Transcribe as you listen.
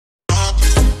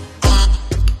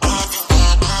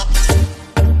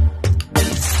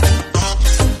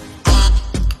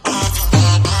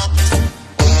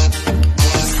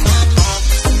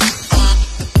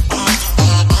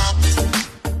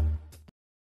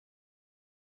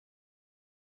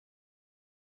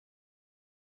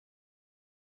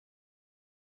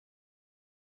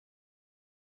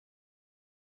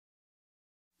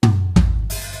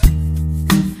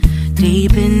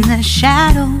Deep in the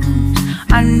shadows,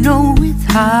 I know it's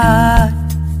hard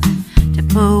to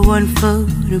put one foot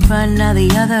in front of the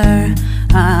other.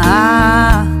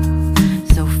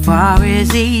 So far as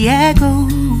the echo,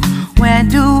 where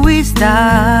do we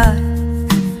start?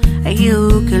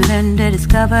 You can learn to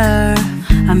discover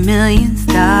a million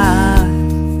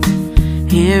stars.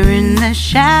 Here in the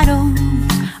shadows,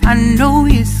 I know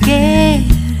you're scared.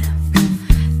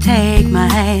 Take my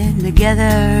hand,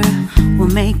 together we'll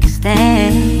make a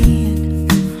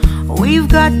stand. We've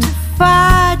got to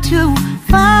fight to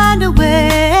find a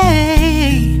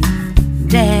way.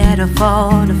 Dare to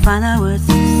fall to find out what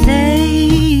to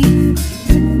say.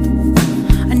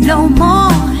 No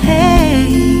more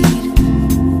hate.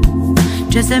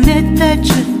 Just admit that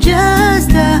you're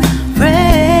just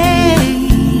afraid.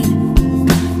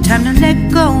 Time to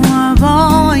let go of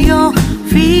all your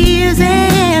fears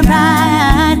and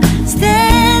pride.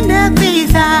 Stand up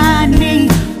beside me,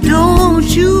 don't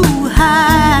you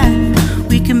hide.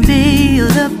 We can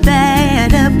build a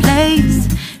better place.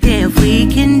 If we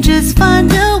can just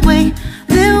find a way,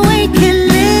 then we can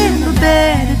live a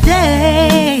better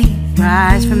day.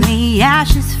 Rise from the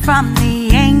ashes, from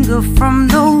the anger, from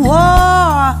the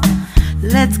war.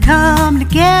 Let's come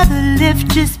together,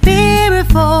 lift your spirit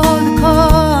for the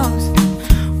cause.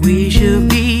 We should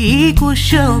be equal,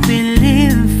 should be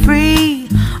living free.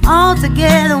 All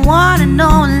together, one and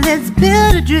all, let's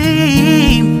build a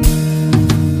dream.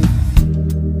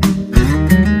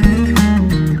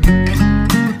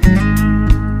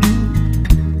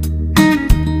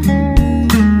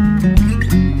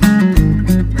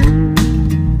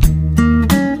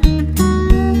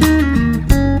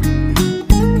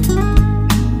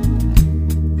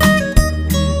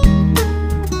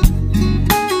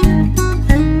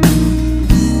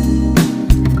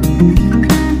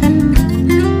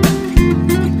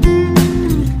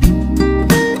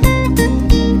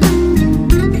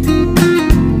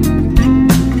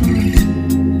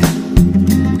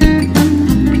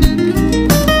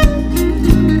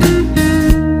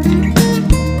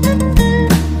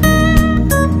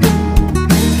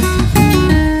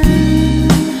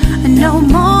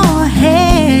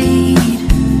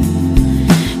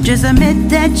 Just admit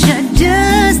that you're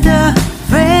just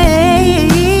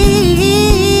afraid.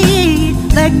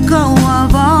 Let go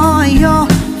of all your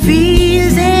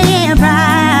fears and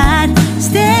pride.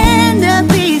 Stand up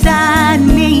beside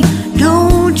me,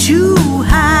 don't you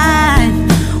hide.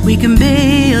 We can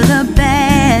build a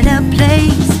better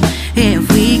place.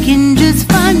 If we can just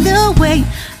find a way,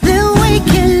 then we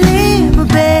can live a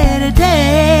better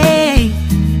day.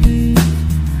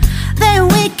 Then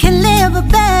we can live a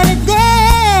better day.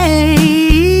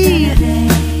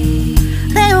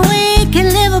 Then we can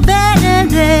live a better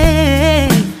day.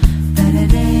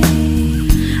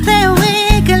 Then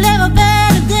we can live a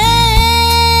better day.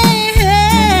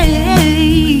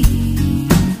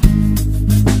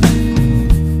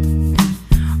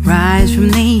 Rise from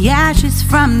the ashes,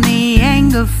 from the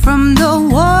anger, from the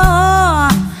war.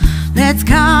 Let's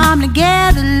come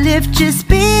together, lift your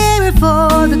spirit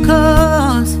for the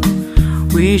cause.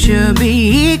 We should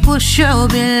be equal, should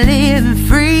be living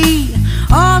free.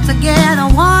 All together,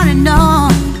 one and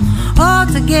all. All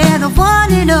together,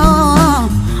 one and all.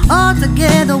 All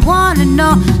together, one and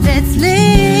all. Let's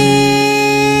live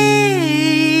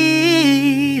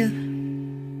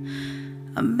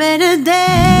a better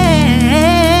day.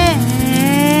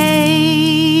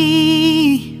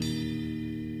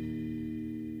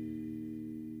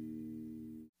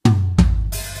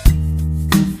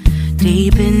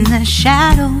 Deep in the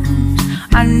shadows,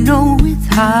 I know it's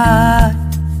hard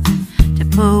to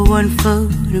put one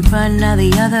foot in front of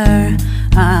the other.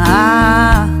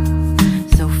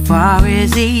 So far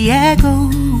as the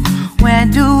echo, where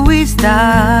do we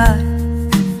start?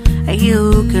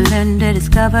 You can learn to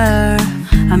discover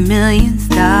a million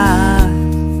stars.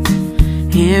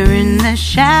 Here in the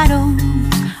shadows,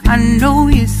 I know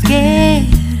you're scared.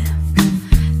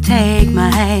 Take my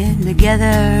hand,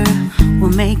 together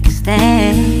we'll make a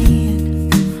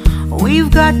stand.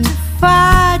 We've got to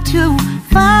fight to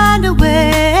find a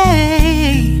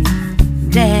way.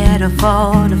 Dare to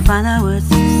fall to find out what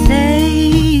to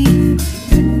say.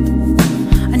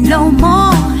 No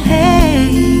more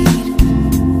hate.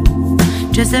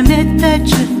 Just admit that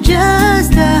you're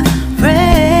just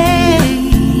afraid.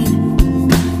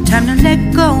 Time to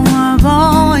let go of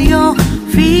all your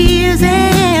fears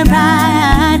and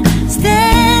pride.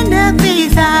 Stand up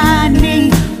beside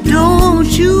me, don't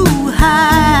you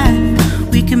hide.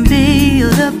 We can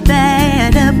build a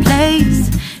better place.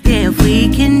 If we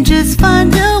can just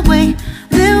find a way,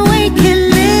 then we can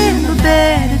live a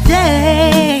better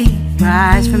day.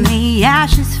 Rise from the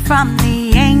ashes, from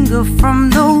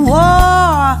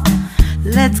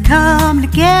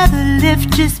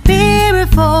lift your spirit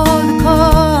for the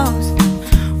cause.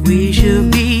 We should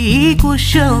be equal,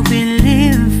 should be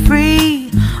living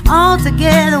free. All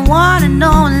together, one and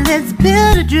all, let's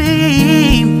build a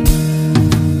dream.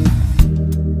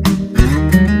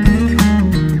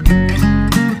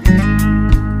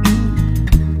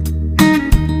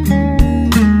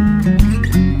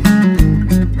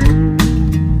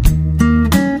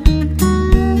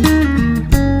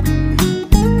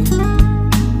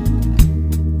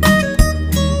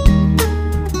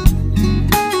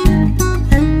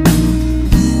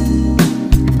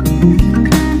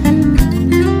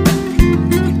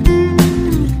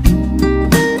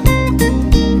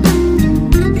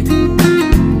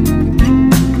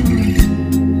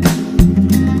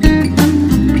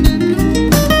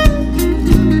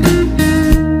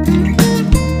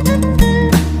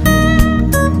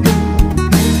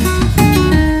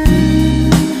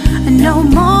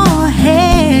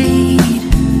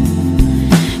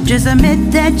 Just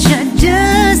admit that you're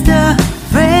just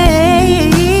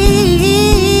afraid.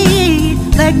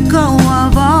 Let go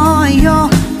of all your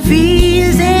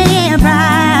fears and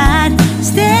pride.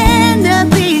 Stand up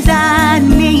beside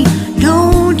me,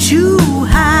 don't you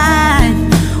hide.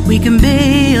 We can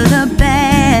build a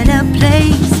better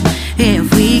place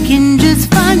if we can just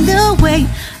find a way.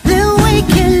 Then we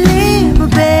can live a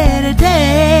better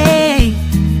day.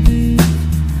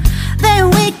 Then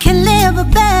we can live a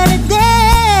better day.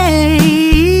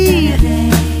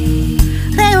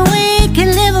 Then we can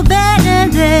live a better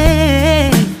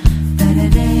day.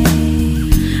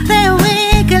 Then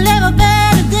we can live a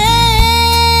better day.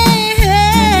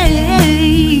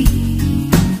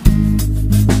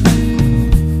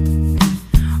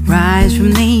 Rise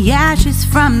from the ashes,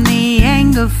 from the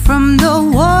anger, from the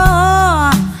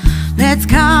war. Let's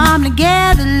come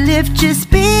together, lift your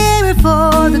spirit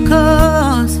for the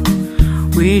cause.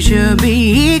 We should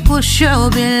be equal,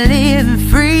 should be living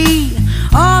free.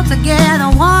 All together,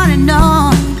 one and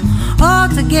all. All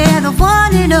together,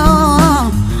 one and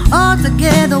all. All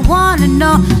together, one and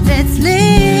all. Let's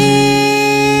live.